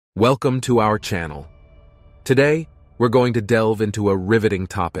Welcome to our channel. Today, we're going to delve into a riveting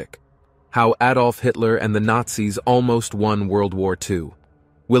topic: how Adolf Hitler and the Nazis almost won World War II.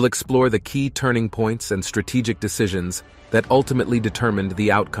 We'll explore the key turning points and strategic decisions that ultimately determined the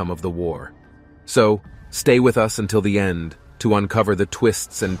outcome of the war. So, stay with us until the end to uncover the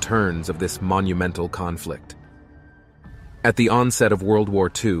twists and turns of this monumental conflict. At the onset of World War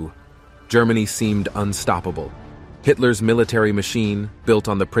II, Germany seemed unstoppable. Hitler's military machine, built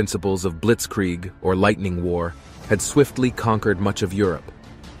on the principles of Blitzkrieg or lightning war, had swiftly conquered much of Europe.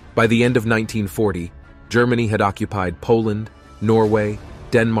 By the end of 1940, Germany had occupied Poland, Norway,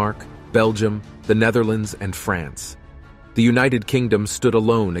 Denmark, Belgium, the Netherlands, and France. The United Kingdom stood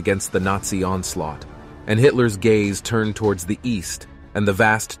alone against the Nazi onslaught, and Hitler's gaze turned towards the east and the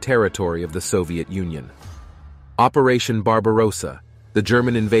vast territory of the Soviet Union. Operation Barbarossa, the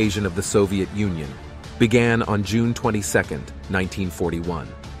German invasion of the Soviet Union, began on June 22, 1941.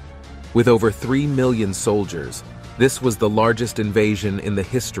 With over 3 million soldiers, this was the largest invasion in the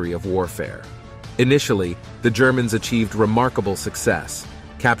history of warfare. Initially, the Germans achieved remarkable success,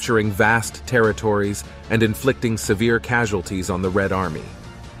 capturing vast territories and inflicting severe casualties on the Red Army.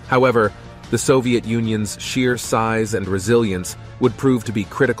 However, the Soviet Union's sheer size and resilience would prove to be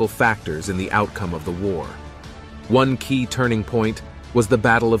critical factors in the outcome of the war. One key turning point was the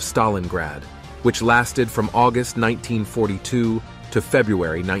Battle of Stalingrad, which lasted from August 1942 to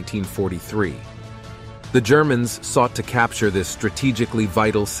February 1943. The Germans sought to capture this strategically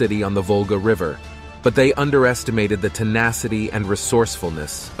vital city on the Volga River, but they underestimated the tenacity and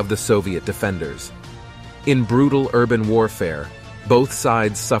resourcefulness of the Soviet defenders. In brutal urban warfare, both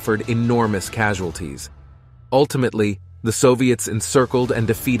sides suffered enormous casualties. Ultimately, the Soviets encircled and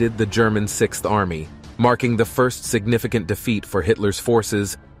defeated the German Sixth Army, marking the first significant defeat for Hitler's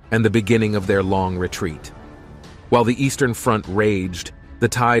forces and the beginning of their long retreat. While the Eastern Front raged, the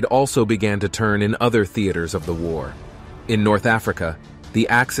tide also began to turn in other theaters of the war. In North Africa, the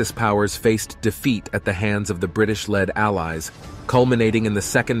Axis powers faced defeat at the hands of the British-led Allies, culminating in the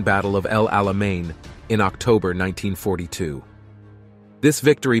Second Battle of El Alamein in October 1942. This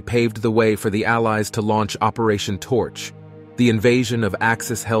victory paved the way for the Allies to launch Operation Torch, the invasion of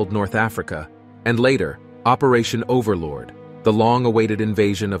Axis-held North Africa, and later, Operation Overlord, the long-awaited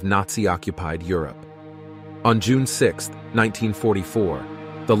invasion of Nazi-occupied Europe. On June 6, 1944,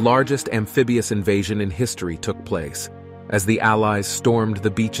 the largest amphibious invasion in history took place, as the Allies stormed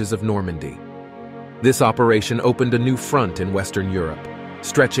the beaches of Normandy. This operation opened a new front in Western Europe,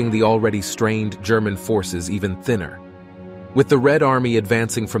 stretching the already strained German forces even thinner. With the Red Army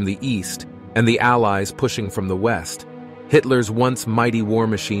advancing from the east and the Allies pushing from the west, Hitler's once mighty war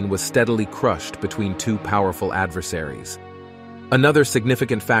machine was steadily crushed between two powerful adversaries. Another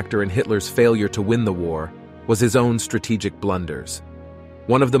significant factor in Hitler's failure to win the war was his own strategic blunders.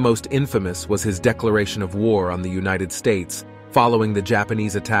 One of the most infamous was his declaration of war on the United States following the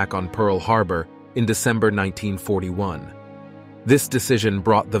Japanese attack on Pearl Harbor in December 1941. This decision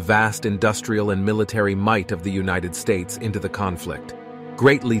brought the vast industrial and military might of the United States into the conflict,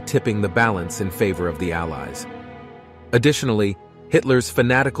 greatly tipping the balance in favor of the Allies. Additionally, Hitler's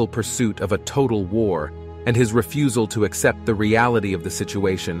fanatical pursuit of a total war and his refusal to accept the reality of the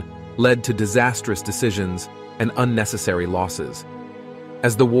situation led to disastrous decisions and unnecessary losses.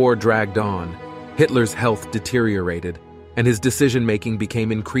 As the war dragged on, Hitler's health deteriorated, and his decision-making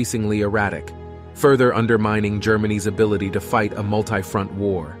became increasingly erratic, further undermining Germany's ability to fight a multi-front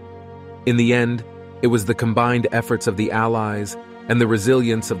war. In the end, it was the combined efforts of the Allies and the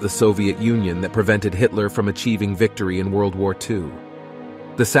resilience of the Soviet Union that prevented Hitler from achieving victory in World War II.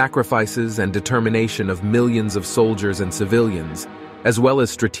 The sacrifices and determination of millions of soldiers and civilians, as well as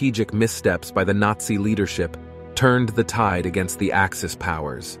strategic missteps by the Nazi leadership, turned the tide against the Axis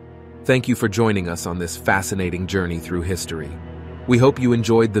powers. Thank you for joining us on this fascinating journey through history. We hope you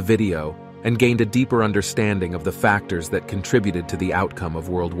enjoyed the video and gained a deeper understanding of the factors that contributed to the outcome of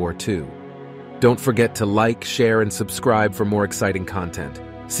World War II. Don't forget to like, share, and subscribe for more exciting content.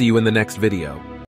 See you in the next video.